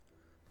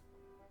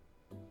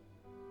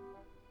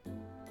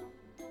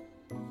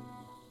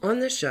On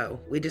this show,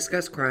 we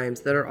discuss crimes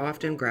that are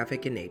often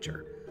graphic in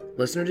nature.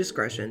 Listener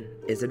discretion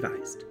is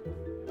advised.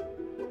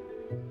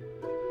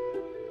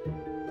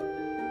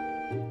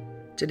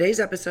 Today's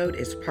episode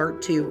is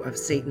part 2 of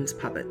Satan's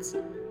Puppets.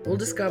 We'll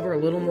discover a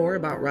little more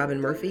about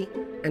Robin Murphy,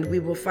 and we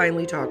will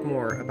finally talk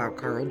more about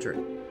Carl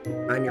Drew.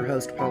 I'm your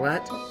host,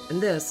 Paulette, and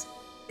this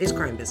is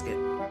Crime Biscuit.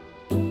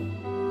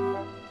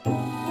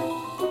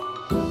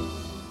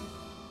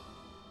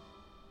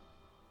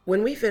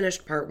 When we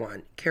finished part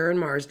 1, Karen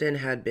Marsden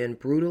had been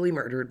brutally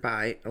murdered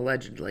by,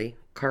 allegedly,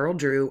 Carl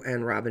Drew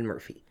and Robin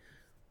Murphy.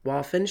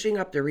 While finishing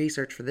up the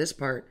research for this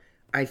part,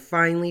 I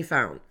finally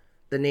found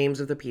the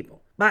names of the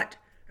people, but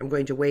I'm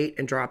going to wait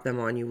and drop them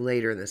on you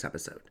later in this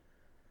episode.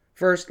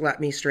 First, let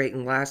me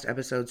straighten last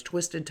episode's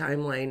twisted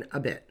timeline a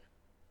bit.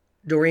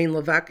 Doreen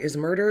Levesque is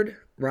murdered.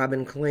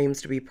 Robin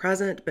claims to be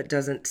present, but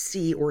doesn't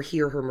see or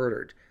hear her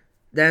murdered.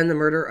 Then the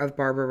murder of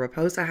Barbara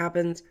Raposa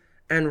happens,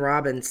 and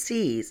Robin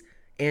sees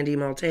Andy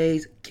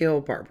Maltese kill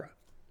Barbara.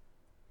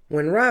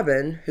 When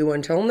Robin, who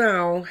until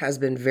now has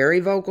been very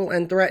vocal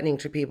and threatening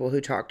to people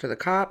who talk to the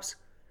cops,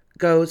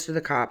 goes to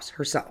the cops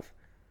herself,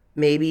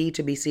 maybe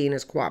to be seen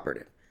as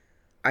cooperative.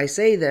 I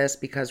say this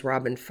because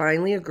Robin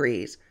finally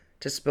agrees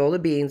to spill the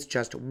beans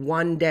just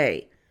one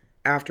day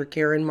after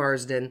Karen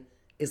Marsden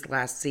is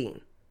last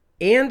seen.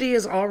 Andy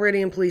is already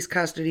in police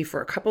custody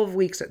for a couple of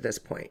weeks at this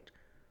point.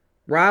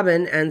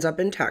 Robin ends up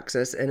in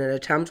Texas in an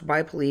attempt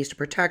by police to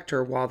protect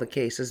her while the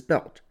case is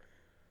built.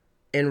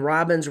 In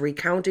Robin's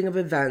recounting of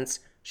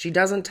events, she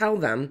doesn't tell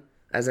them,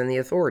 as in the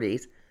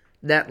authorities,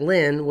 that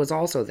Lynn was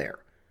also there.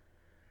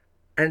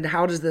 And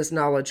how does this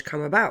knowledge come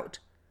about?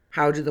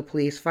 How do the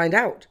police find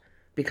out?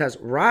 Because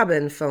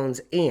Robin phones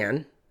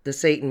Ann, the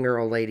Satan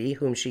mural lady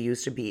whom she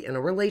used to be in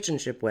a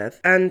relationship with,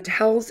 and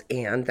tells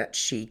Ann that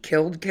she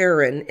killed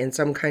Karen in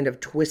some kind of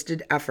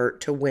twisted effort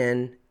to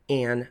win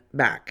Ann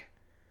back.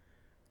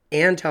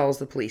 Ann tells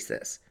the police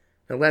this.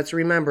 Now let's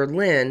remember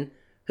Lynn,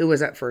 who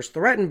was at first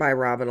threatened by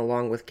Robin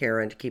along with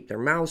Karen to keep their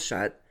mouths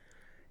shut,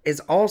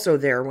 is also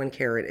there when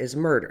Karen is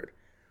murdered.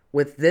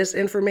 With this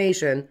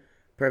information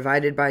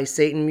provided by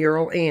Satan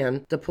Mural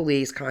Ann, the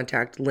police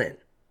contact Lynn.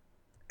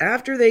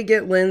 After they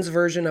get Lynn's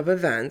version of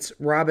events,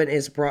 Robin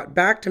is brought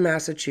back to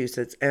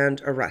Massachusetts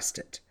and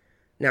arrested.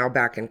 Now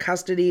back in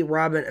custody,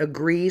 Robin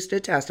agrees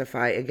to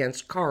testify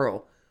against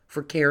Carl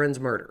for Karen's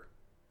murder.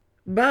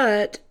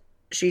 But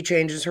she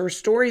changes her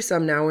story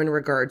some now in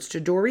regards to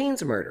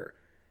Doreen's murder.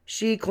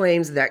 She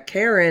claims that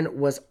Karen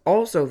was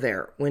also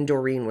there when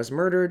Doreen was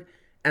murdered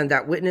and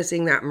that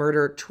witnessing that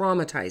murder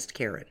traumatized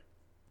Karen.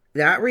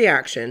 That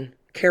reaction,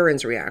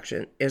 Karen's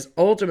reaction, is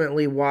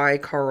ultimately why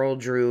Carl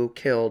Drew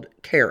killed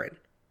Karen,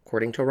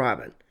 according to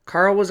Robin.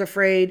 Carl was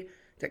afraid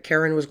that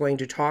Karen was going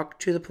to talk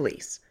to the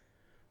police.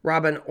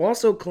 Robin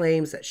also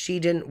claims that she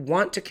didn't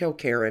want to kill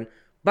Karen,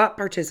 but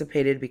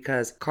participated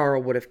because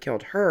Carl would have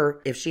killed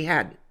her if she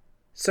hadn't.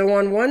 So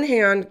on one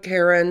hand,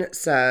 Robin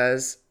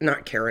says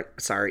that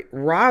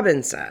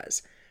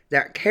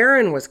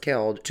Karen was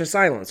killed to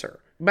silence her.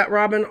 But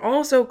Robin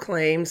also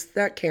claims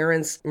that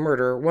Karen's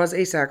murder was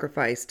a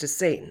sacrifice to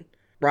Satan.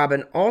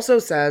 Robin also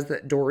says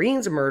that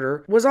Doreen's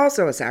murder was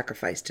also a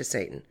sacrifice to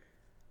Satan.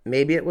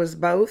 Maybe it was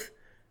both?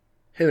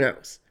 Who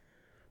knows?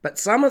 But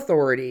some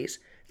authorities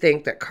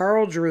think that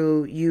Carl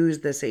Drew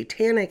used the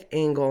satanic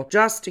angle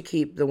just to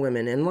keep the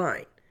women in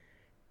line.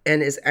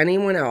 And is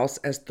anyone else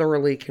as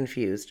thoroughly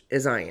confused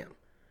as I am?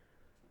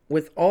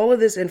 With all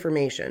of this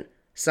information,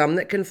 some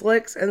that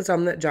conflicts and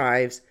some that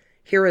jives,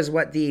 here is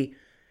what the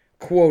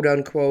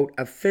quote-unquote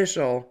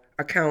official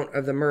account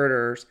of the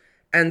murders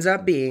ends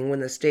up being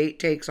when the state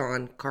takes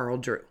on Carl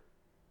Drew.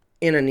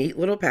 In a neat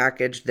little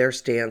package, their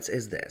stance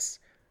is this.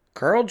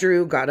 Carl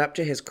Drew got up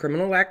to his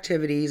criminal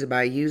activities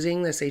by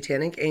using the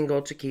satanic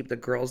angle to keep the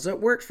girls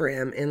that worked for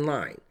him in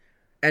line,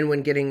 and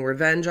when getting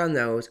revenge on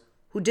those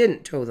who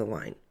didn't toe the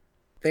line.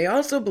 They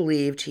also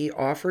believed he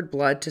offered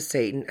blood to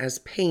Satan as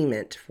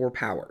payment for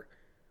power.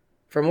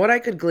 From what I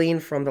could glean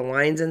from the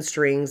Lines and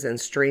Strings and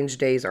Strange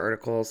Days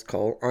articles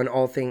on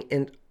all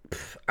things,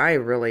 I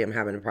really am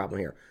having a problem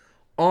here.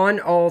 On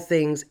all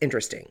things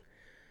interesting.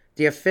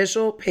 The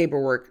official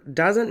paperwork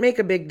doesn't make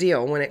a big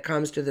deal when it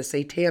comes to the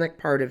satanic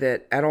part of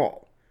it at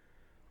all.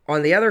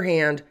 On the other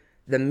hand,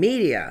 the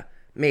media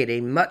made a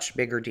much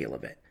bigger deal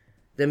of it.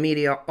 The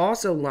media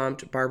also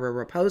lumped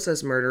Barbara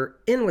Raposa's murder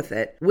in with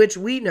it, which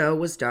we know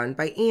was done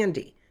by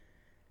Andy.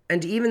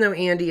 And even though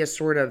Andy is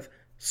sort of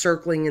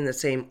circling in the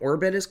same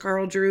orbit as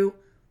Carl Drew,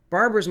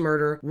 Barbara's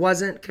murder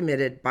wasn't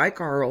committed by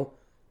Carl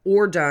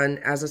or done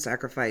as a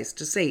sacrifice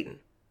to Satan.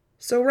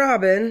 So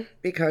Robin,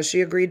 because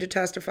she agreed to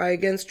testify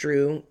against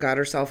Drew, got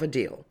herself a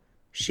deal.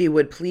 She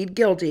would plead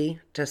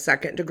guilty to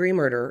second-degree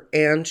murder,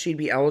 and she'd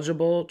be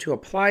eligible to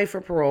apply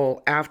for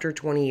parole after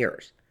 20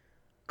 years.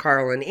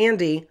 Carl and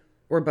Andy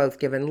were both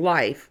given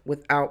life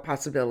without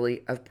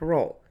possibility of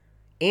parole.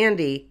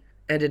 Andy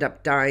ended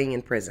up dying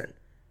in prison.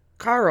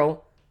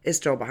 Carl is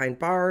still behind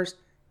bars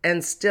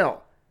and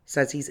still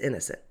says he's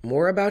innocent.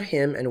 More about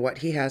him and what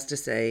he has to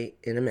say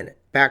in a minute.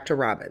 Back to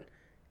Robin.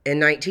 In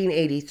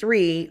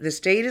 1983, the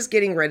state is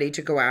getting ready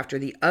to go after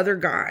the other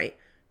guy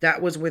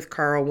that was with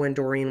Carl when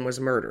Doreen was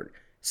murdered,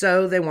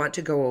 so they want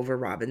to go over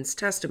Robin's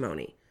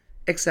testimony.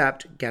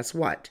 Except, guess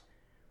what?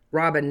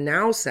 Robin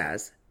now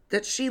says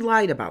that she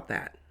lied about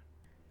that.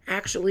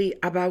 Actually,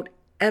 about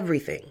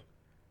everything.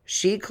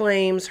 She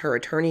claims her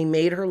attorney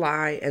made her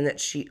lie and that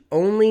she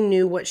only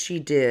knew what she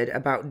did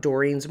about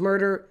Doreen's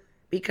murder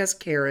because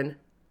Karen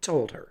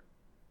told her.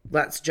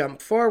 Let's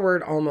jump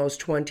forward almost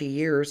 20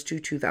 years to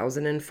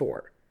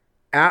 2004.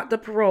 At the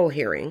parole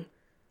hearing,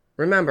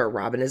 remember,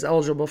 Robin is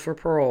eligible for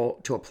parole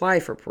to apply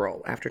for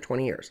parole after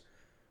 20 years.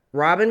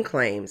 Robin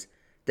claims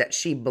that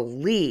she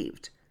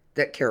believed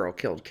that Carol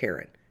killed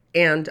Karen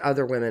and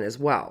other women as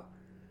well.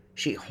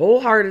 She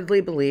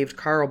wholeheartedly believed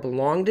Carl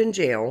belonged in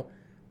jail,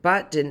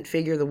 but didn't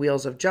figure the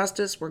wheels of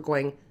justice were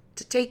going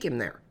to take him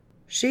there.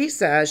 She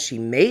says she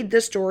made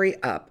this story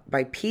up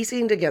by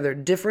piecing together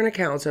different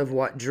accounts of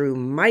what Drew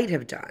might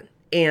have done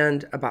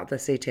and about the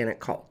satanic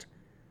cult.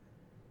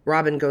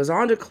 Robin goes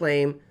on to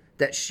claim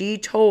that she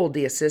told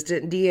the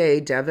assistant DA,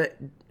 David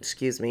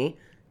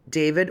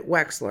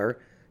Wexler,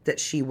 that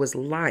she was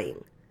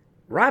lying.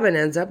 Robin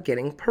ends up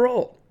getting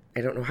parole.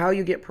 I don't know how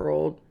you get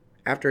paroled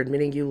after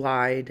admitting you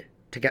lied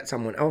to get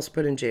someone else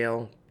put in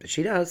jail, but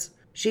she does.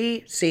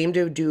 She seemed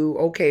to do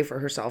okay for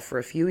herself for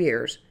a few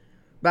years,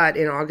 but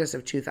in August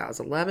of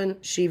 2011,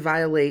 she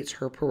violates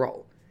her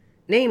parole.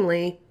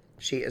 Namely,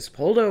 she is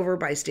pulled over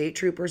by state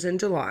troopers in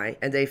July,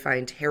 and they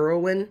find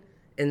heroin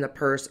in the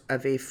purse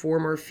of a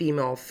former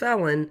female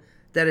felon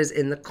that is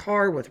in the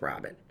car with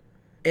Robin.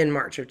 In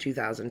March of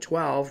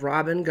 2012,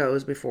 Robin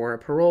goes before a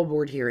parole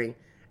board hearing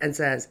and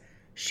says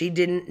she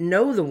didn't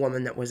know the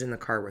woman that was in the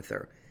car with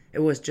her. It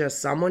was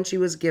just someone she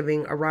was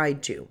giving a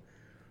ride to.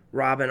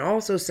 Robin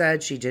also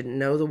said she didn't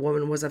know the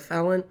woman was a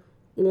felon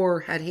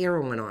or had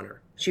heroin on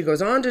her. She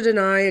goes on to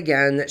deny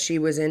again that she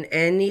was in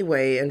any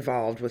way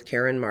involved with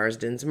Karen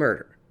Marsden's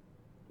murder.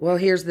 Well,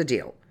 here's the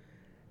deal.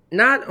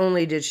 Not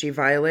only did she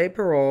violate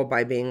parole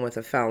by being with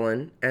a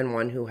felon and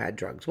one who had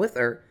drugs with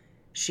her,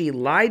 she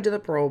lied to the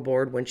parole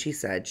board when she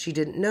said she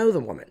didn't know the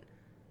woman.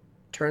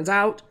 Turns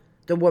out,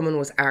 the woman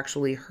was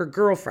actually her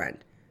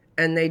girlfriend,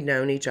 and they'd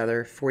known each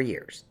other for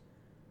years.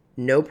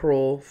 No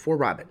parole for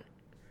Robin.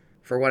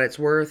 For what it's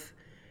worth,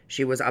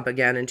 she was up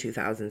again in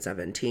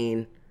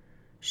 2017.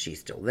 She's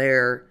still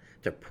there.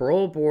 The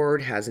parole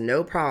board has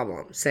no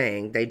problem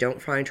saying they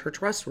don't find her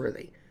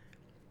trustworthy.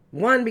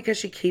 One, because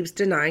she keeps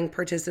denying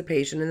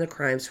participation in the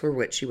crimes for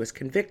which she was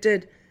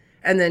convicted,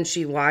 and then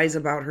she lies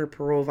about her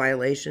parole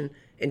violation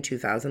in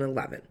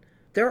 2011.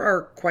 There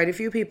are quite a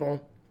few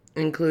people,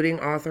 including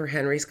author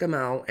Henry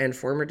Scamell and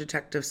former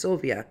detective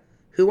Sylvia,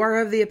 who are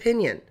of the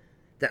opinion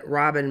that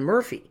Robin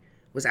Murphy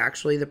was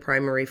actually the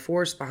primary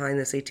force behind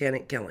the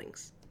satanic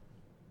killings.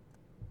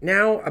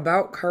 Now,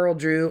 about Carl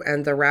Drew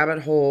and the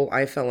rabbit hole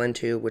I fell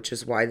into, which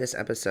is why this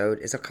episode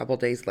is a couple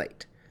days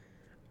late.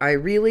 I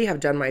really have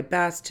done my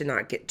best to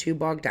not get too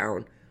bogged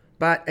down,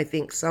 but I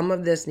think some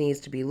of this needs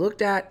to be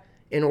looked at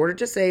in order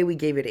to say we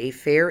gave it a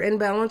fair and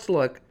balanced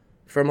look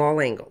from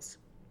all angles.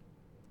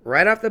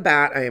 Right off the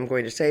bat, I am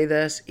going to say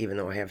this, even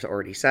though I have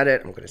already said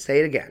it, I'm going to say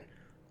it again.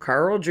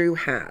 Carl Drew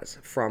has,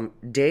 from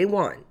day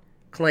one,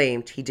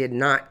 claimed he did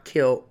not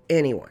kill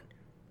anyone,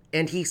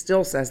 and he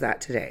still says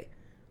that today.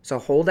 So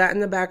hold that in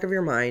the back of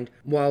your mind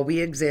while we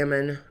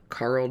examine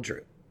Carl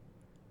Drew.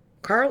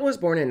 Carl was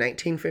born in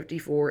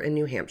 1954 in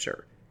New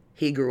Hampshire.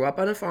 He grew up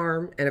on a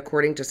farm, and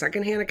according to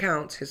secondhand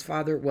accounts, his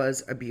father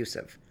was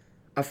abusive.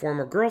 A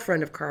former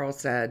girlfriend of Carl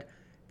said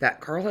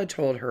that Carl had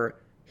told her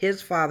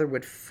his father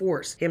would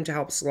force him to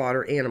help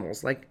slaughter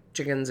animals like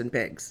chickens and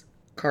pigs.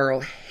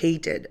 Carl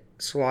hated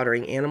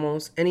slaughtering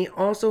animals, and he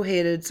also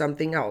hated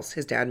something else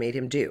his dad made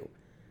him do.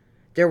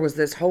 There was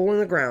this hole in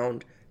the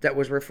ground that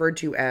was referred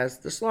to as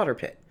the slaughter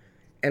pit,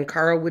 and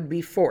Carl would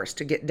be forced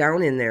to get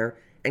down in there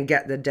and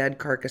get the dead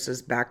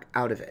carcasses back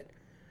out of it.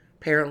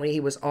 Apparently, he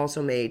was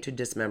also made to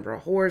dismember a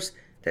horse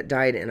that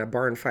died in a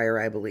barn fire,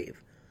 I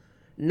believe.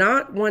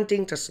 Not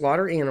wanting to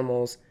slaughter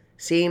animals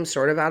seems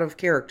sort of out of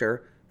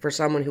character for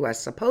someone who has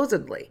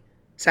supposedly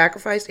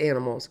sacrificed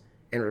animals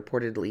and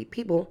reportedly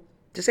people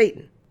to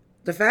Satan.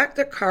 The fact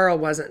that Carl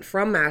wasn't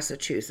from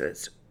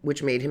Massachusetts,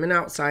 which made him an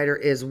outsider,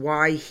 is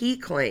why he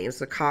claims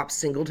the cops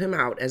singled him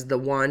out as the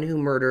one who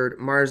murdered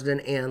Marsden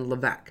and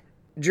Levesque.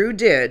 Drew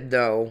did,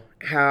 though,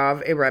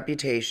 have a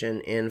reputation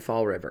in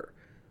Fall River.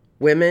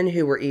 Women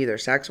who were either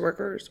sex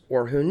workers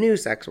or who knew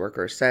sex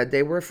workers said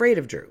they were afraid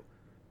of Drew.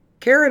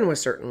 Karen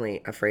was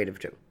certainly afraid of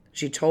Drew.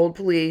 She told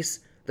police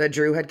that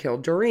Drew had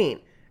killed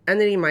Doreen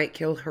and that he might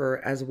kill her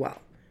as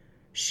well.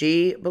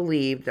 She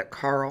believed that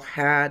Carl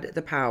had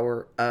the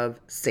power of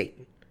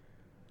Satan.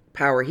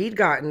 Power he'd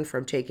gotten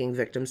from taking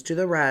victims to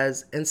the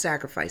res and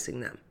sacrificing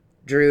them.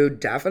 Drew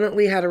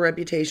definitely had a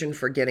reputation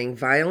for getting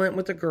violent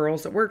with the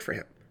girls that worked for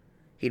him.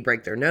 He'd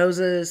break their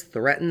noses,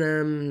 threaten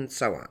them, and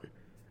so on.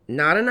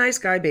 Not a nice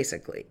guy,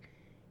 basically.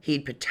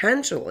 He'd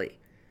potentially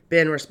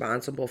been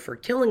responsible for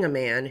killing a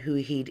man who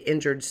he'd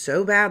injured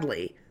so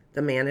badly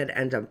the man had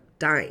ended up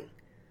dying.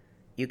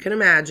 You can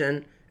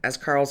imagine, as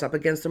Carl's up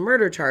against the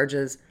murder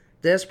charges,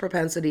 this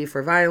propensity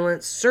for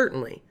violence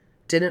certainly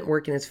didn't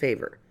work in his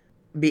favor.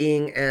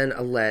 being an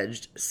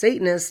alleged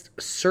Satanist,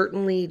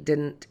 certainly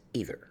didn't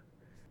either.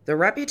 The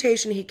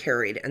reputation he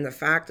carried and the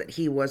fact that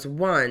he was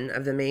one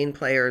of the main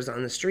players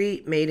on the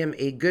street made him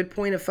a good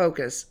point of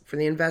focus for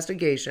the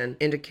investigation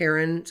into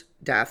Karen's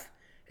death,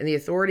 and the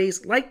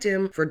authorities liked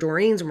him for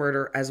Doreen's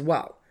murder as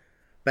well.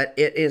 But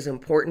it is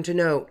important to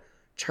note,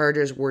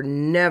 charges were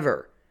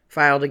never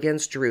filed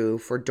against Drew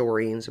for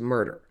Doreen's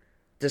murder.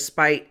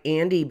 Despite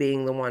Andy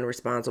being the one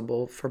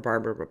responsible for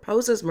Barbara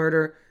Raposa's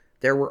murder,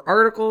 there were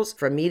articles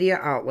from media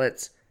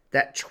outlets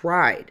that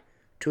tried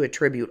to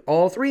attribute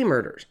all three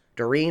murders,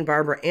 Doreen,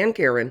 Barbara, and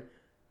Karen,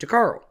 to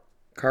Carl.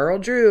 Carl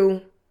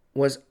Drew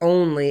was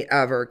only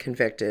ever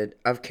convicted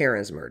of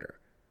Karen's murder.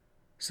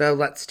 So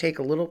let's take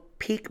a little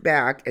peek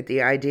back at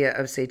the idea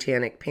of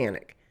satanic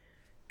panic.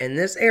 In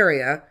this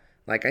area,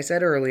 like I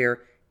said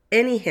earlier,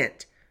 any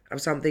hint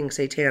of something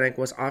satanic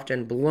was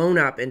often blown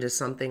up into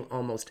something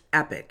almost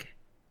epic.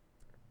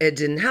 It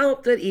didn't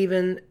help that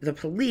even the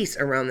police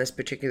around this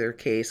particular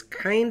case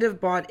kind of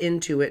bought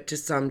into it to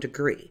some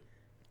degree.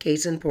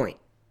 Case in point.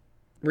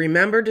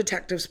 Remember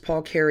detectives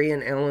Paul Carey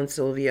and Alan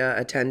Sylvia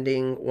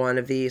attending one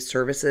of these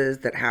services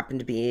that happened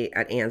to be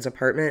at Anne's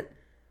apartment?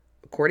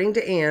 According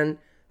to Anne,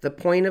 the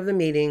point of the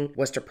meeting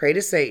was to pray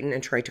to Satan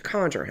and try to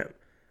conjure him.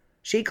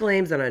 She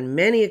claims that on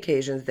many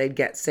occasions they'd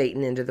get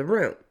Satan into the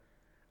room.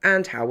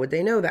 And how would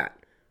they know that?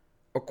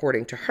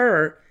 According to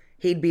her,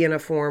 he'd be in a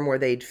form where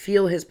they'd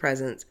feel his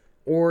presence,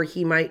 or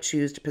he might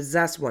choose to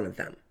possess one of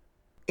them.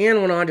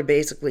 Anne went on to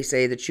basically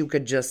say that you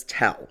could just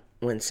tell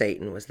when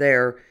Satan was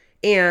there,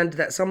 and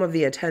that some of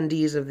the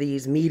attendees of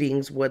these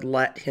meetings would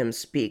let him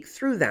speak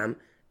through them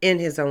in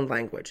his own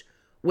language,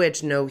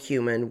 which no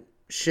human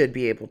should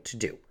be able to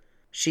do.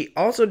 She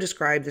also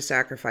described the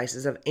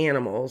sacrifices of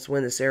animals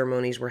when the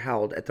ceremonies were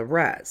held at the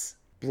res.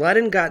 Blood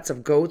and guts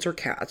of goats or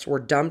cats were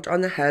dumped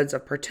on the heads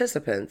of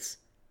participants,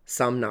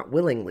 some not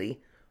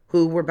willingly,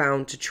 who were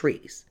bound to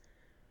trees.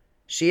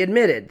 She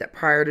admitted that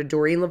prior to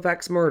Doreen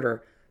Levesque's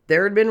murder,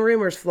 there had been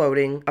rumors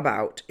floating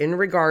about in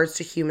regards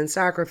to human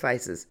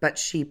sacrifices, but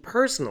she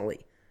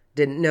personally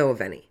didn't know of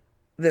any.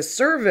 The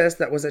service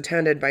that was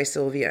attended by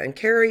Sylvia and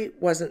Carey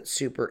wasn't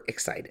super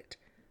excited.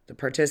 The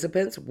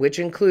participants, which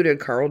included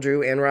Carl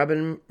Drew and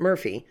Robin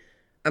Murphy,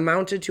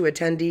 amounted to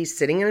attendees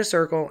sitting in a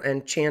circle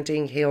and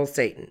chanting "Hail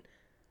Satan."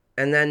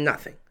 And then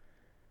nothing.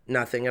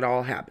 Nothing at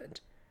all happened.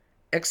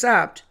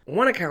 Except,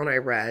 one account I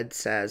read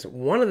says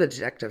one of the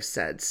detectives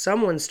said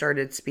someone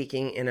started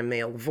speaking in a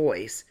male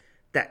voice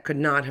that could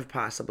not have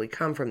possibly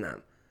come from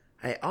them.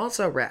 I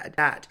also read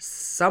that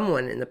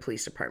someone in the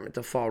police department,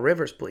 the Fall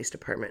Rivers Police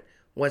Department,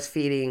 was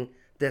feeding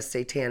this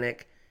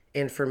satanic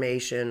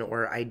information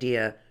or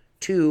idea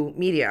to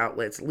media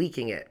outlets,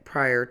 leaking it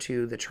prior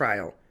to the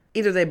trial.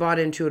 Either they bought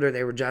into it or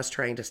they were just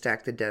trying to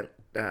stack the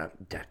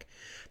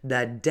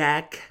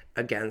deck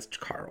against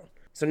Carl.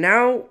 So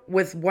now,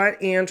 with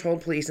what Anne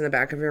told police in the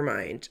back of your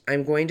mind,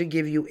 I'm going to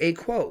give you a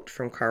quote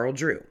from Carl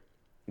Drew.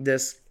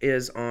 This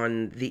is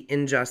on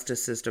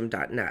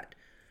theinjusticesystem.net.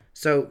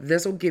 So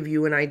this will give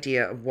you an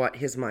idea of what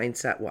his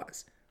mindset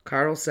was.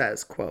 Carl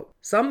says, quote,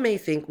 "Some may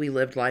think we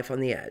lived life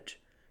on the edge.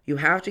 You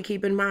have to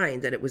keep in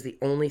mind that it was the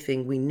only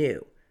thing we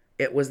knew.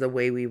 It was the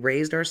way we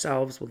raised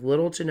ourselves with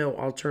little to no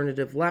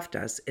alternative left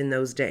us in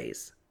those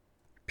days.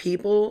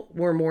 People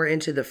were more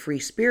into the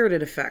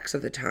free-spirited effects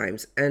of the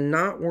times and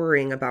not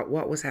worrying about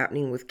what was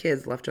happening with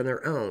kids left on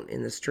their own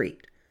in the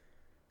street.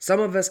 Some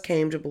of us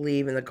came to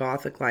believe in the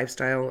Gothic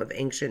lifestyle of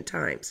ancient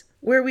times,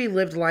 where we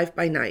lived life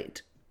by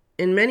night.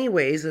 In many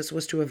ways, this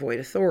was to avoid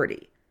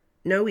authority.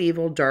 No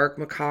evil, dark,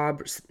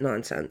 macabre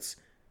nonsense.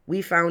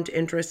 We found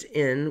interest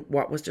in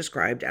what was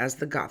described as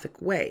the Gothic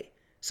way,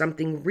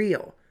 something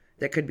real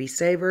that could be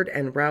savored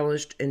and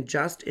relished in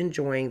just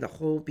enjoying the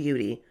whole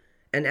beauty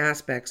and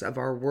aspects of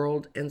our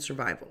world and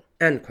survival."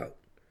 End quote.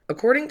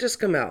 According to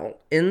Scamell,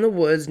 in the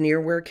woods near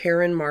where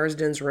Karen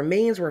Marsden's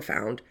remains were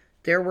found,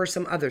 there were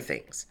some other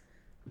things.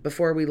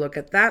 Before we look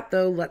at that,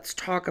 though, let's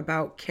talk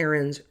about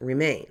Karen's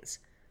remains.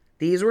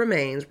 These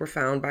remains were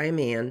found by a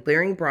man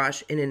clearing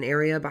brush in an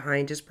area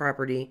behind his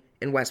property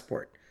in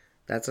Westport.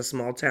 That's a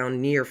small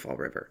town near Fall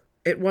River.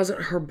 It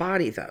wasn't her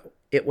body, though.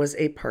 It was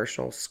a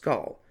partial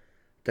skull.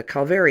 The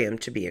calvarium,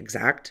 to be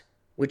exact,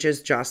 which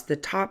is just the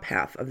top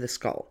half of the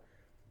skull.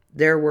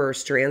 There were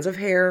strands of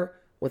hair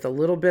with a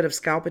little bit of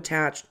scalp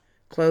attached,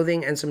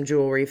 clothing, and some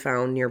jewelry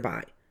found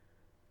nearby.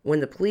 When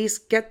the police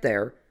get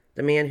there,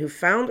 the man who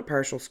found the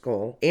partial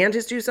skull and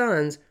his two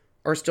sons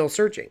are still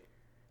searching.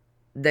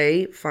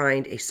 They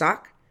find a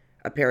sock,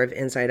 a pair of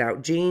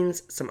inside-out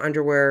jeans, some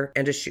underwear,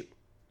 and a shoe.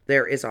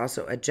 There is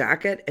also a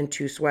jacket and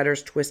two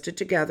sweaters twisted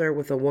together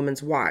with a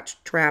woman's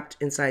watch trapped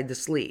inside the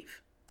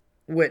sleeve,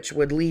 which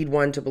would lead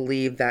one to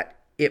believe that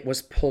it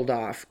was pulled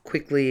off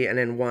quickly and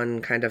in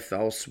one kind of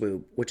fell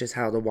swoop, which is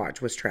how the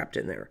watch was trapped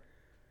in there.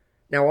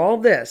 Now, all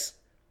this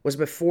was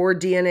before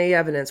DNA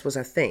evidence was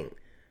a thing,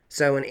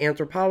 so an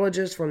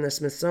anthropologist from the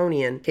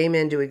Smithsonian came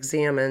in to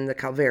examine the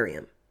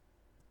calvarium.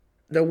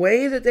 The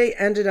way that they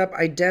ended up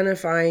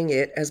identifying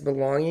it as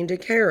belonging to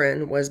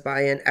Karen was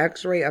by an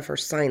x-ray of her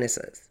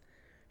sinuses.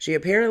 She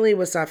apparently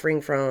was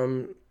suffering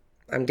from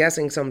I'm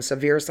guessing some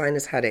severe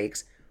sinus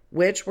headaches,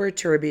 which were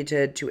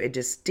attributed to a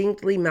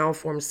distinctly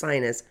malformed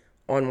sinus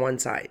on one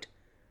side.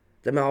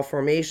 The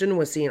malformation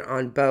was seen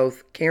on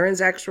both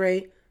Karen's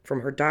x-ray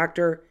from her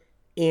doctor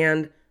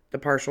and the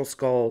partial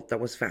skull that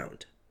was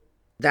found.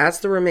 That's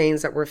the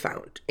remains that were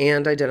found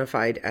and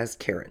identified as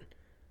Karen.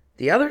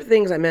 The other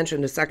things I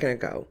mentioned a second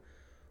ago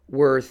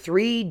were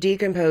 3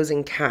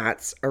 decomposing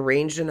cats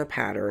arranged in a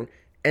pattern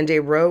and a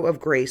row of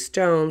gray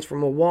stones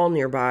from a wall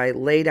nearby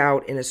laid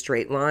out in a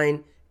straight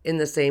line in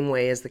the same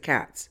way as the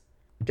cats.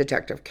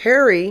 Detective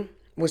Carey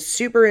was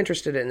super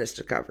interested in this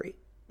discovery,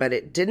 but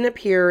it didn't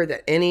appear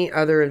that any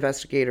other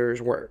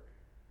investigators were.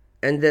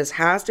 And this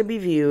has to be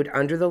viewed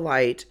under the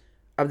light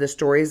of the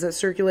stories that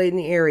circulate in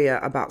the area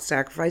about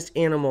sacrificed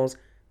animals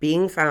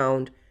being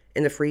found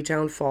in the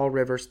Freetown Fall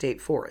River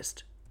State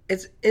Forest.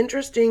 It's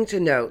interesting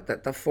to note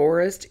that the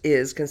forest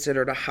is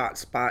considered a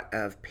hotspot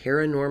of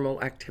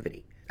paranormal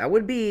activity. That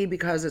would be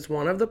because it's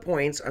one of the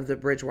points of the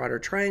Bridgewater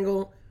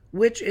Triangle,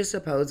 which is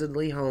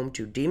supposedly home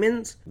to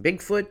demons,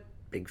 Bigfoot,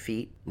 big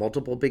feet,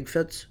 multiple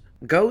Bigfoots,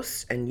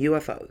 ghosts, and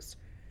UFOs.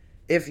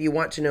 If you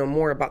want to know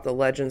more about the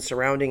legends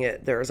surrounding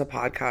it, there is a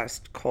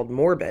podcast called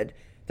Morbid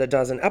that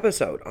does an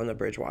episode on the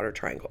Bridgewater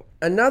Triangle.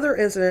 Another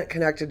incident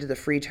connected to the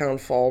Freetown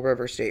Fall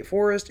River State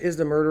Forest is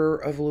the murder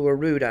of Lou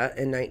Aruda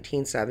in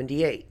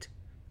 1978.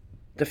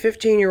 The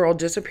 15-year-old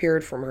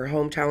disappeared from her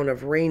hometown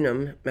of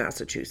Raynham,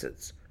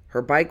 Massachusetts.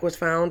 Her bike was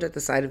found at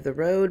the side of the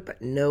road,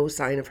 but no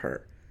sign of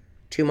her.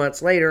 2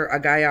 months later, a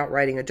guy out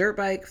riding a dirt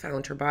bike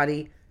found her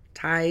body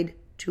tied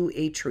to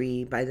a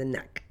tree by the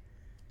neck.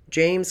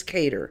 James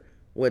Cater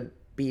would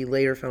be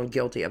later found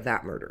guilty of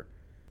that murder.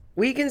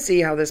 We can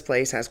see how this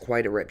place has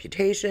quite a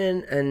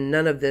reputation, and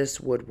none of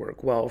this would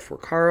work well for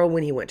Carl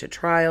when he went to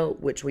trial,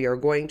 which we are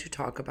going to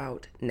talk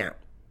about now.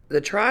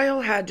 The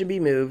trial had to be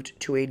moved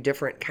to a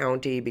different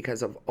county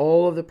because of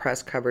all of the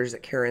press coverage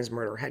that Karen's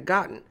murder had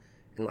gotten.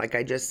 And like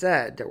I just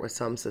said, there was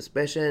some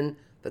suspicion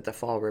that the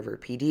Fall River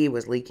PD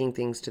was leaking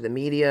things to the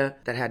media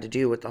that had to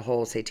do with the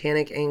whole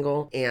satanic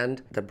angle,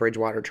 and the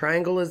Bridgewater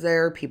Triangle is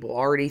there. People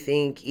already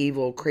think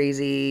evil,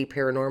 crazy,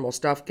 paranormal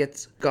stuff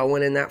gets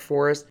going in that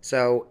forest,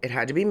 so it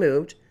had to be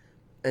moved.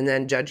 And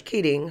then Judge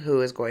Keating,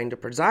 who is going to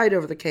preside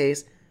over the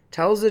case,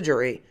 tells the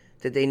jury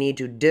that they need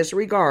to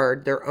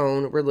disregard their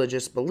own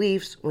religious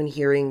beliefs when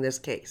hearing this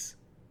case.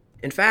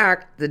 In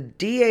fact, the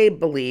DA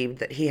believed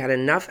that he had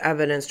enough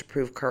evidence to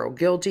prove Carl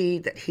guilty,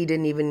 that he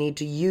didn't even need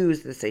to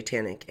use the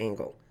satanic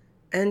angle.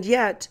 And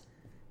yet,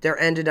 there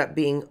ended up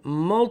being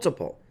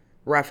multiple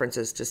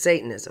references to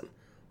Satanism,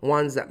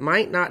 ones that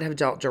might not have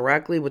dealt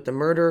directly with the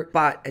murder,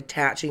 but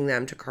attaching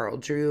them to Carl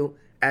Drew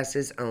as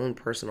his own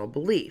personal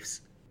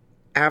beliefs.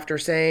 After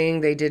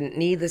saying they didn't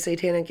need the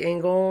satanic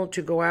angle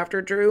to go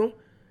after Drew,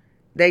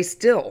 they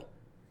still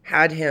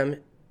had him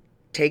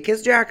take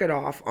his jacket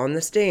off on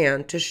the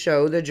stand to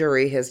show the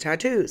jury his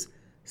tattoos,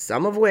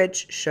 some of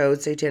which showed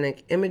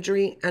satanic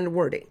imagery and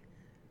wording.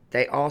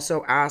 They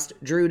also asked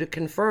Drew to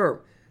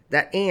confirm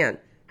that Anne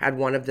had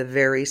one of the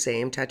very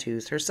same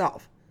tattoos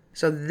herself.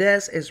 So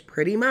this is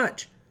pretty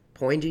much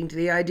pointing to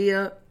the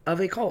idea of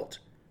a cult.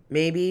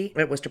 Maybe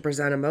it was to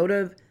present a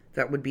motive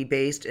that would be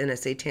based in a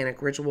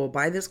satanic ritual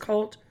by this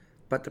cult,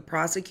 but the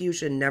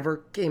prosecution never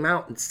came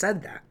out and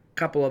said that.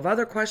 Couple of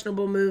other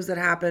questionable moves that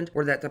happened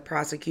were that the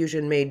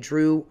prosecution made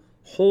Drew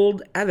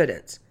hold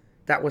evidence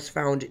that was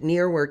found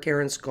near where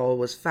Karen's skull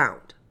was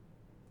found.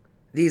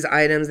 These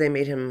items they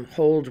made him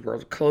hold were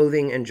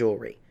clothing and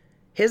jewelry.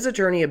 His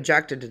attorney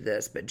objected to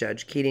this, but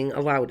Judge Keating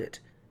allowed it.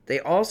 They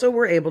also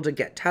were able to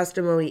get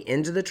testimony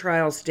into the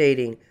trial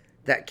stating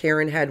that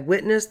Karen had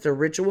witnessed the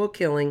ritual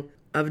killing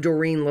of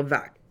Doreen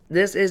Levesque.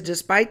 This is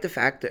despite the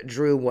fact that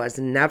Drew was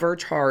never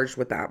charged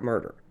with that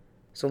murder.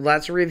 So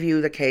let's review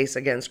the case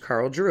against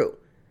Carl Drew.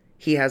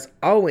 He has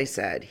always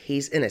said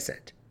he's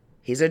innocent.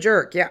 He's a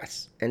jerk,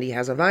 yes, and he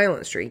has a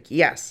violent streak,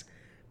 yes,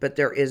 but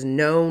there is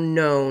no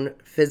known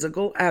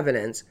physical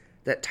evidence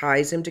that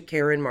ties him to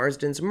Karen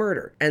Marsden's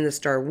murder, and the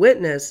star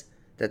witness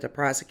that the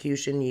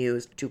prosecution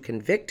used to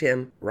convict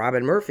him,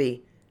 Robin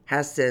Murphy,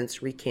 has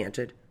since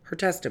recanted her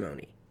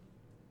testimony.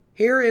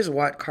 Here is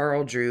what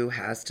Carl Drew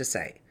has to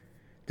say.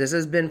 This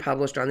has been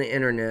published on the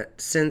internet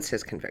since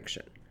his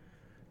conviction.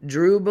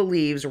 Drew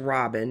believes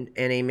Robin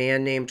and a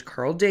man named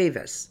Carl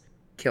Davis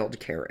killed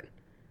Karen.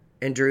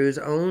 In Drew's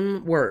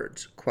own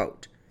words,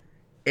 quote,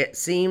 "It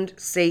seemed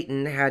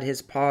Satan had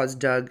his paws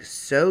dug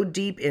so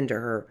deep into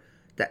her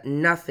that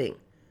nothing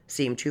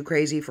seemed too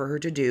crazy for her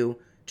to do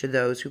to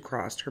those who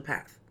crossed her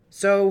path."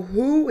 So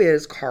who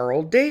is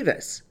Carl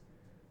Davis?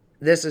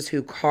 This is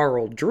who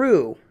Carl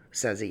Drew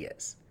says he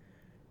is.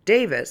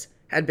 Davis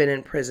had been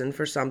in prison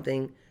for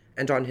something,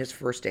 and on his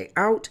first day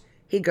out,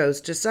 he goes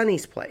to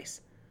Sonny's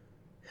place.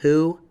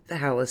 Who the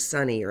hell is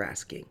Sonny, you're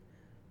asking?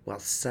 Well,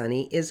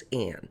 Sonny is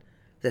Anne,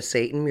 the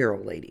Satan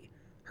mural lady.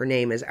 Her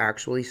name is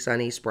actually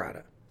Sonny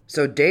Sprata.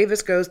 So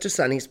Davis goes to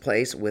Sonny's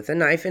place with a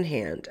knife in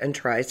hand and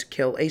tries to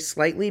kill a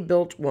slightly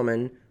built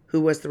woman who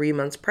was 3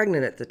 months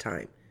pregnant at the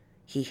time.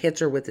 He hits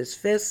her with his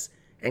fists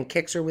and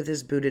kicks her with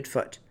his booted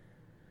foot.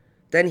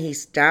 Then he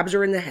stabs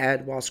her in the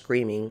head while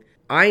screaming,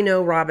 I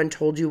know Robin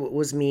told you it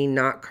was me,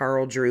 not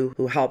Carl Drew,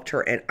 who helped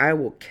her, and I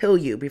will kill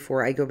you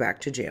before I go back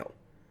to jail.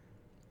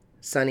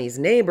 Sonny's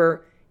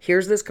neighbor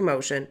hears this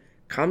commotion,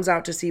 comes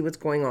out to see what's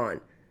going on.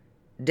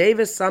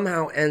 Davis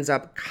somehow ends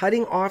up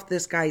cutting off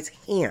this guy's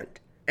hand.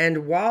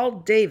 And while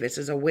Davis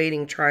is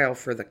awaiting trial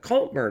for the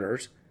Colt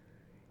murders,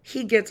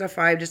 he gets a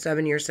 5 to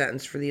 7 year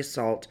sentence for the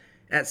assault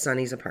at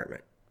Sonny's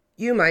apartment.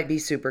 You might be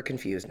super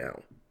confused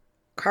now.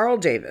 Carl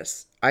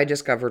Davis, I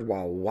discovered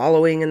while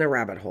wallowing in the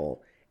rabbit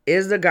hole,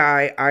 is the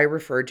guy I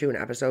referred to in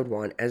episode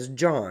 1 as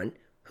John,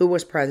 who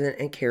was present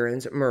in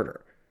Karen's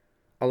murder,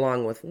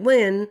 along with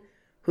Lynn,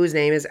 whose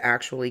name is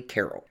actually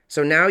Carol.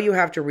 So now you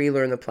have to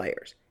relearn the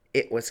players.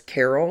 It was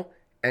Carol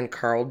and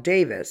Carl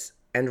Davis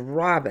and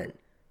Robin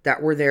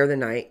that were there the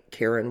night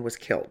Karen was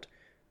killed.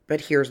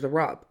 But here's the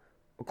rub.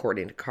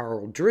 According to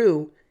Carl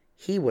Drew,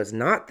 he was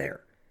not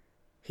there.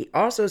 He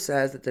also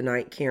says that the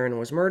night Karen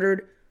was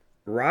murdered,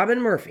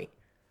 Robin Murphy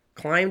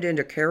climbed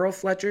into Carol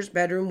Fletcher's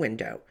bedroom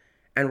window,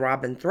 and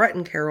Robin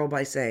threatened Carol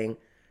by saying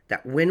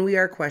that when we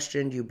are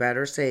questioned, you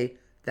better say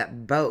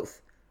that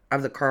both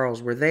of the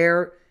Carls were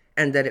there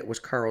and that it was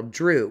Carl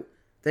Drew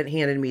that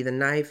handed me the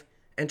knife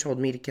and told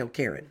me to kill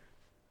Karen.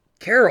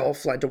 Carol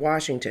fled to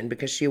Washington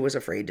because she was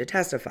afraid to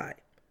testify.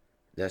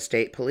 The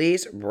state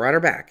police brought her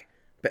back,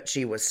 but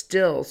she was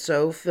still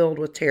so filled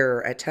with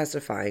terror at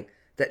testifying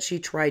that she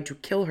tried to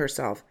kill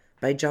herself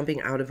by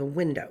jumping out of a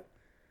window.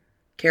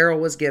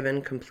 Carol was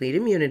given complete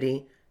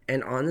immunity,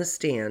 and on the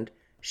stand,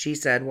 she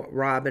said what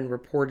Robin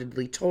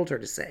reportedly told her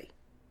to say.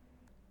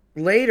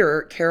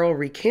 Later, Carol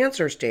recants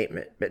her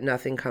statement, but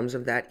nothing comes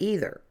of that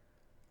either.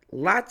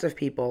 Lots of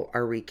people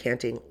are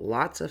recanting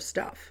lots of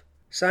stuff.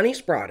 Sonny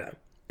Sprada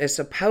is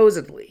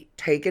supposedly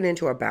taken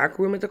into a back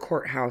room at the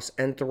courthouse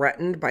and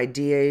threatened by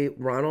DA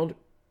Ronald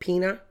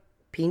Pina,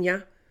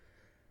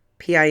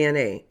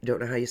 P-I-N-A, don't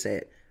know how you say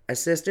it,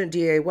 Assistant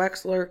DA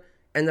Wexler,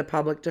 and the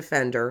public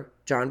defender,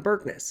 John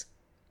Berkness,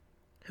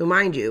 who,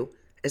 mind you,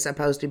 is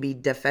supposed to be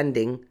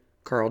defending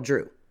Carl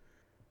Drew.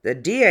 The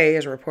DA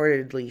is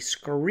reportedly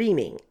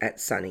screaming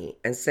at Sonny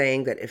and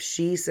saying that if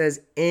she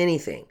says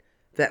anything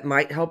that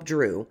might help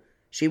Drew,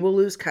 she will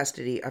lose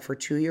custody of her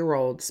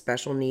 2-year-old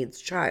special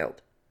needs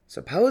child.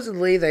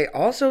 Supposedly, they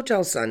also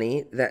tell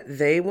Sonny that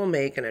they will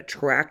make an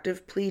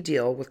attractive plea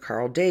deal with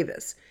Carl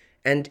Davis,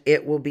 and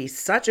it will be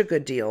such a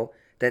good deal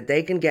that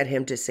they can get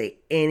him to say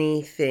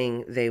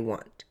anything they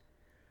want.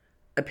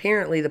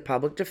 Apparently, the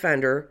public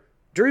defender,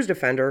 Drew's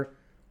defender,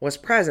 was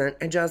present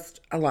and just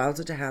allows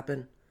it to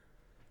happen.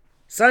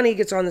 Sonny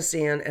gets on the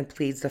stand and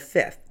pleads the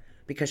fifth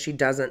because she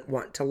doesn't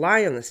want to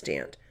lie on the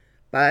stand.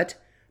 But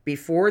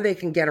before they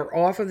can get her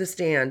off of the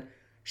stand,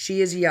 she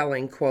is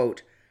yelling,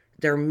 quote,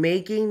 "They're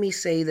making me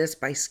say this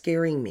by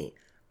scaring me.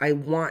 I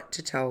want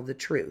to tell the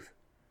truth."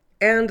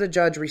 And the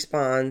judge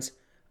responds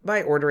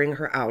by ordering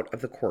her out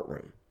of the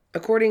courtroom.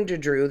 According to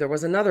Drew, there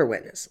was another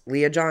witness,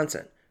 Leah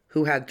Johnson,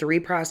 who had 3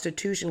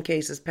 prostitution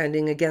cases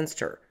pending against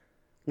her.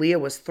 Leah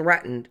was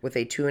threatened with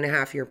a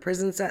 2.5-year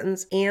prison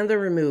sentence and the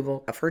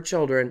removal of her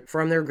children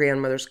from their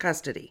grandmother's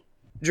custody.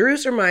 Drew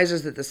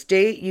surmises that the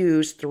state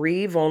used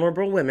 3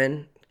 vulnerable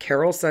women,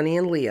 Carol, Sonny,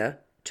 and Leah,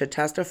 to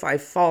testify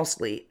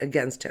falsely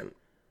against him.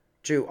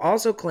 Drew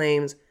also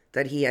claims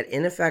that he had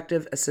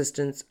ineffective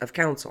assistance of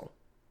counsel.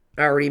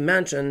 I already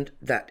mentioned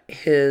that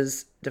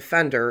his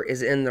defender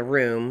is in the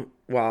room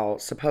while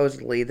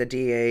supposedly the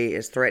DA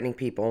is threatening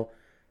people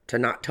to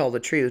not tell the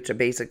truth, to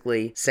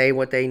basically say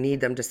what they need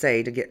them to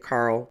say to get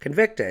Carl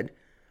convicted.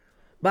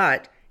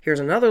 But here's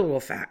another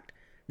little fact.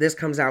 This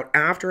comes out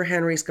after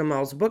Henry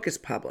Scammell's book is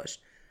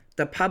published.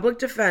 The public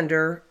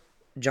defender,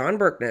 John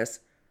Berkness,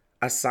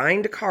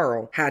 assigned to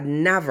Carl, had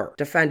never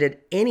defended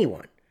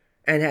anyone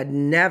and had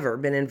never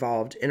been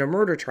involved in a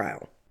murder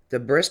trial. The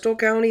Bristol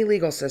County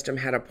legal system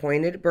had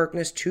appointed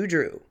Berkness to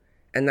Drew,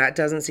 and that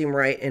doesn't seem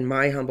right in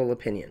my humble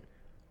opinion.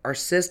 Our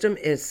system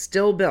is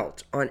still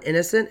built on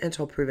innocent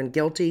until proven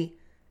guilty,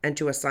 and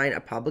to assign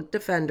a public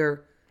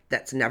defender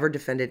that's never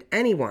defended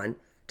anyone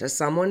to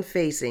someone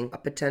facing a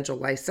potential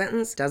life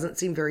sentence doesn't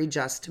seem very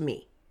just to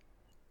me.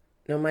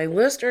 Now, my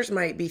listeners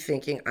might be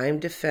thinking I'm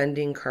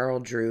defending Carl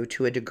Drew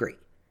to a degree.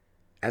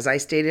 As I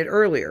stated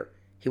earlier,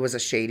 he was a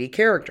shady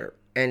character,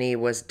 and he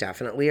was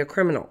definitely a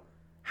criminal.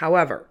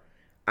 However,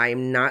 I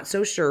am not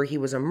so sure he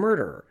was a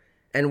murderer,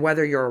 and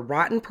whether you're a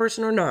rotten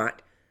person or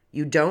not,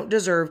 you don't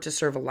deserve to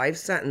serve a life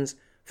sentence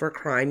for a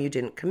crime you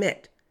didn't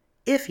commit.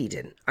 If he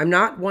didn't. I'm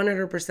not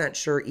 100%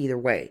 sure either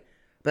way,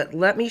 but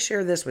let me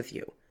share this with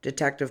you.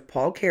 Detective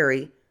Paul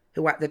Carey,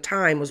 who at the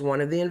time was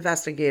one of the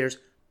investigators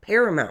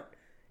paramount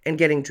in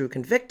getting Drew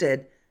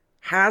convicted,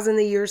 has in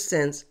the years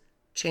since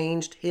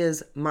changed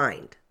his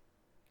mind.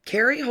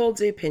 Carey holds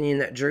the opinion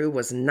that Drew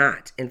was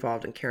not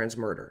involved in Karen's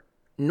murder,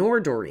 nor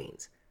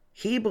Doreen's.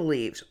 He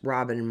believes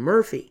Robin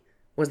Murphy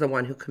was the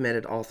one who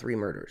committed all 3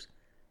 murders.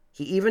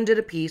 He even did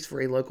a piece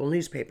for a local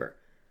newspaper.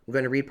 I'm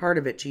going to read part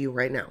of it to you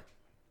right now.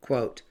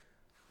 Quote,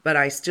 "But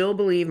I still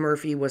believe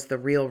Murphy was the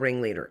real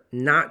ringleader,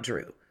 not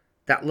Drew.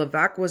 That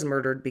Levesque was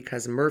murdered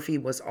because Murphy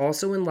was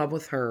also in love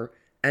with her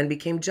and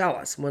became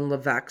jealous when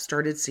Levesque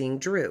started seeing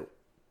Drew.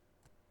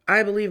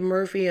 I believe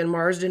Murphy and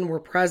Marsden were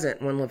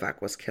present when Levesque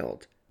was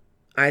killed.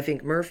 I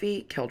think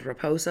Murphy killed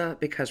Raposa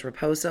because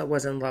Raposa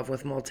was in love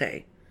with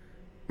Malte.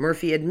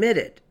 Murphy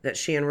admitted that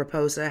she and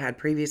Raposa had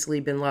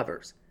previously been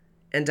lovers,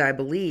 and I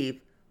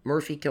believe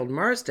Murphy killed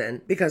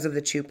Marsden because of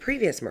the 2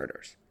 previous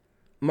murders.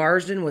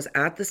 Marsden was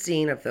at the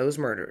scene of those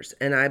murders,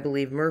 and I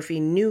believe Murphy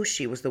knew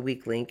she was the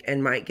weak link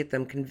and might get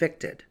them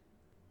convicted.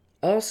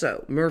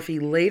 Also, Murphy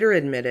later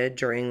admitted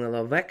during the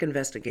Levesque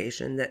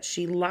investigation that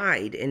she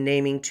lied in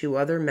naming 2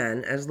 other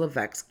men as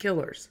Levesque's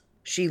killers.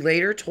 She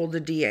later told the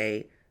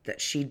DA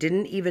that she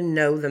didn't even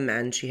know the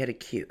men she had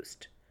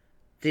accused.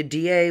 The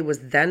DA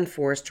was then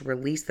forced to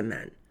release the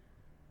men.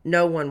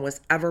 No one was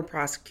ever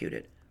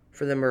prosecuted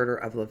for the murder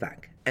of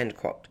Levesque. End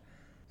quote.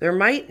 There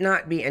might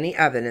not be any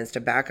evidence to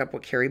back up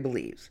what Carrie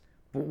believes,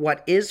 but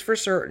what is for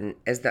certain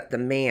is that the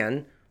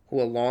man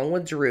who, along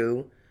with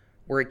Drew,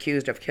 were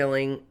accused of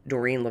killing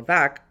Doreen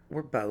Levesque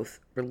were both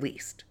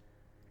released.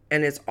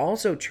 And it's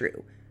also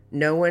true,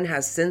 no one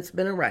has since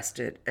been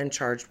arrested and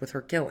charged with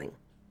her killing.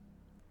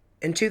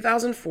 In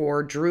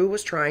 2004, Drew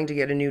was trying to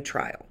get a new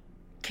trial.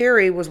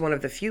 Carrie was one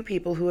of the few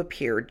people who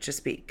appeared to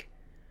speak.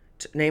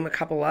 To name a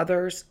couple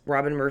others,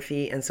 Robin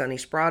Murphy and Sonny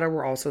Sprata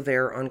were also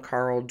there on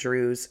Carl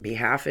Drew's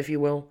behalf, if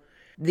you will.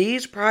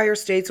 These prior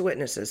state's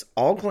witnesses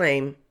all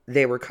claim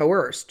they were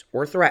coerced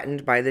or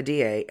threatened by the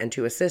DA and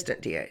 2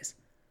 assistant DAs.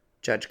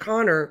 Judge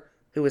Connor,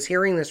 who was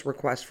hearing this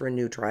request for a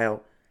new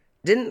trial,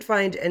 didn't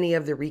find any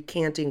of the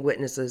recanting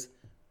witnesses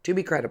to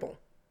be credible.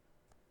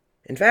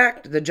 In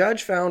fact, the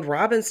judge found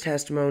Robin's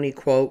testimony,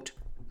 quote,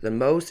 the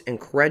most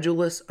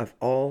incredulous of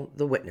all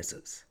the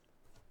witnesses.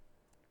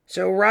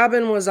 So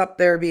Robin was up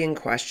there being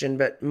questioned,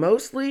 but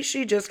mostly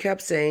she just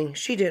kept saying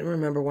she didn't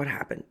remember what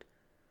happened.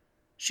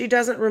 She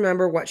doesn't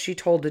remember what she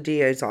told the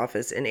DA's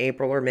office in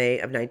April or May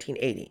of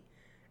 1980,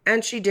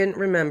 and she didn't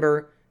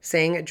remember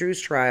saying at Drew's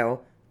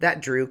trial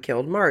that Drew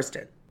killed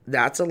Marsden.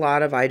 That's a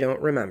lot of I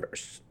don't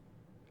remembers.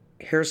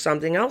 Here's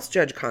something else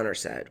Judge Connor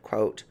said,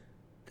 quote,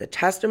 the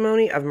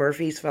testimony of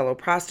Murphy's fellow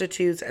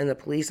prostitutes and the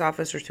police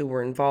officers who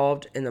were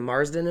involved in the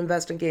Marsden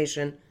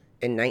investigation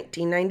in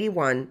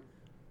 1991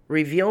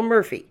 reveal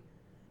Murphy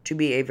to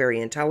be a very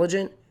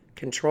intelligent,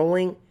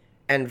 controlling,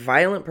 and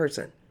violent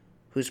person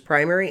whose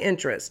primary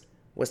interest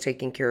was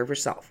taking care of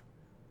herself.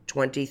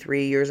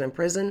 23 years in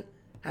prison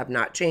have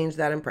not changed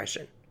that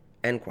impression.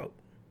 End quote.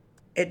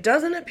 It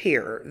doesn't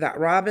appear that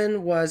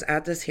Robin was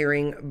at this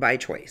hearing by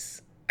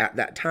choice. At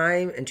that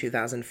time, in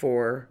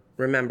 2004,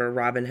 remember,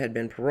 Robin had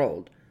been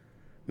paroled.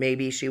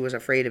 Maybe she was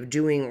afraid of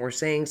doing or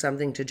saying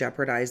something to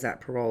jeopardize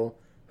that parole.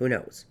 Who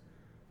knows?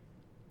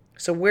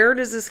 So where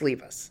does this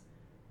leave us?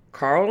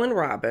 Carl and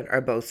Robin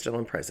are both still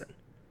in prison.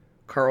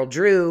 Carl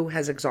Drew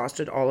has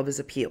exhausted all of his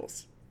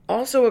appeals.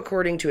 Also,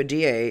 according to a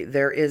DA,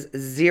 there is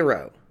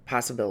 0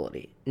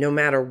 possibility, no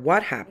matter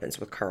what happens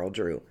with Carl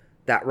Drew,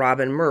 that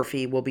Robin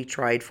Murphy will be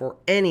tried for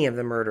any of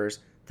the murders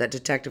that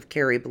Detective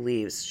Carey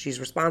believes she's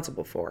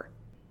responsible for.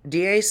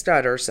 DA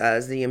Stutter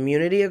says the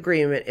immunity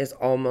agreement is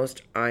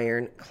almost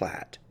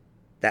ironclad.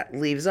 That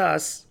leaves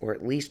us, or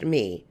at least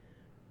me,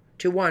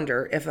 to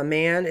wonder if a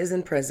man is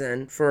in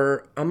prison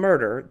for a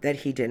murder that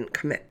he didn't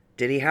commit.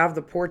 Did he have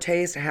the poor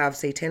taste to have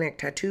satanic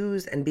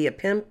tattoos and be a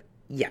pimp?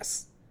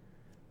 Yes.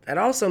 That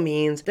also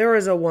means there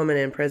is a woman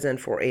in prison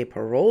for a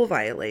parole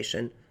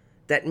violation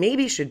that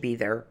maybe should be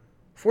there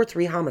for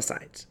 3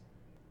 homicides.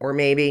 Or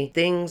maybe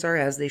things are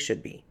as they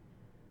should be.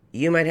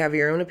 You might have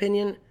your own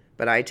opinion,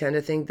 but I tend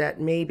to think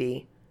that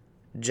maybe,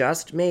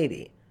 just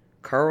maybe,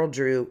 Carl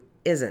Drew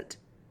isn't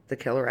the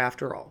killer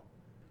after all.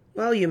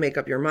 Well, you make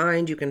up your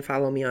mind. You can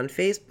follow me on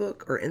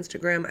Facebook or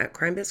Instagram at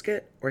Crime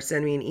Biscuit, or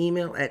send me an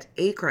email at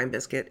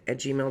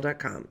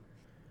acrimebiscuit@gmail.com.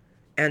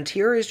 And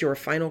here is your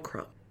final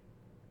crumb.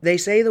 They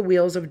say the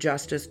wheels of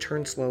justice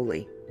turn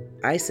slowly.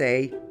 I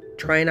say,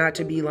 try not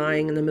to be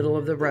lying in the middle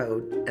of the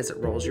road as it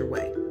rolls your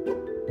way.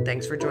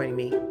 Thanks for joining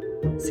me.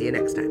 See you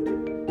next time.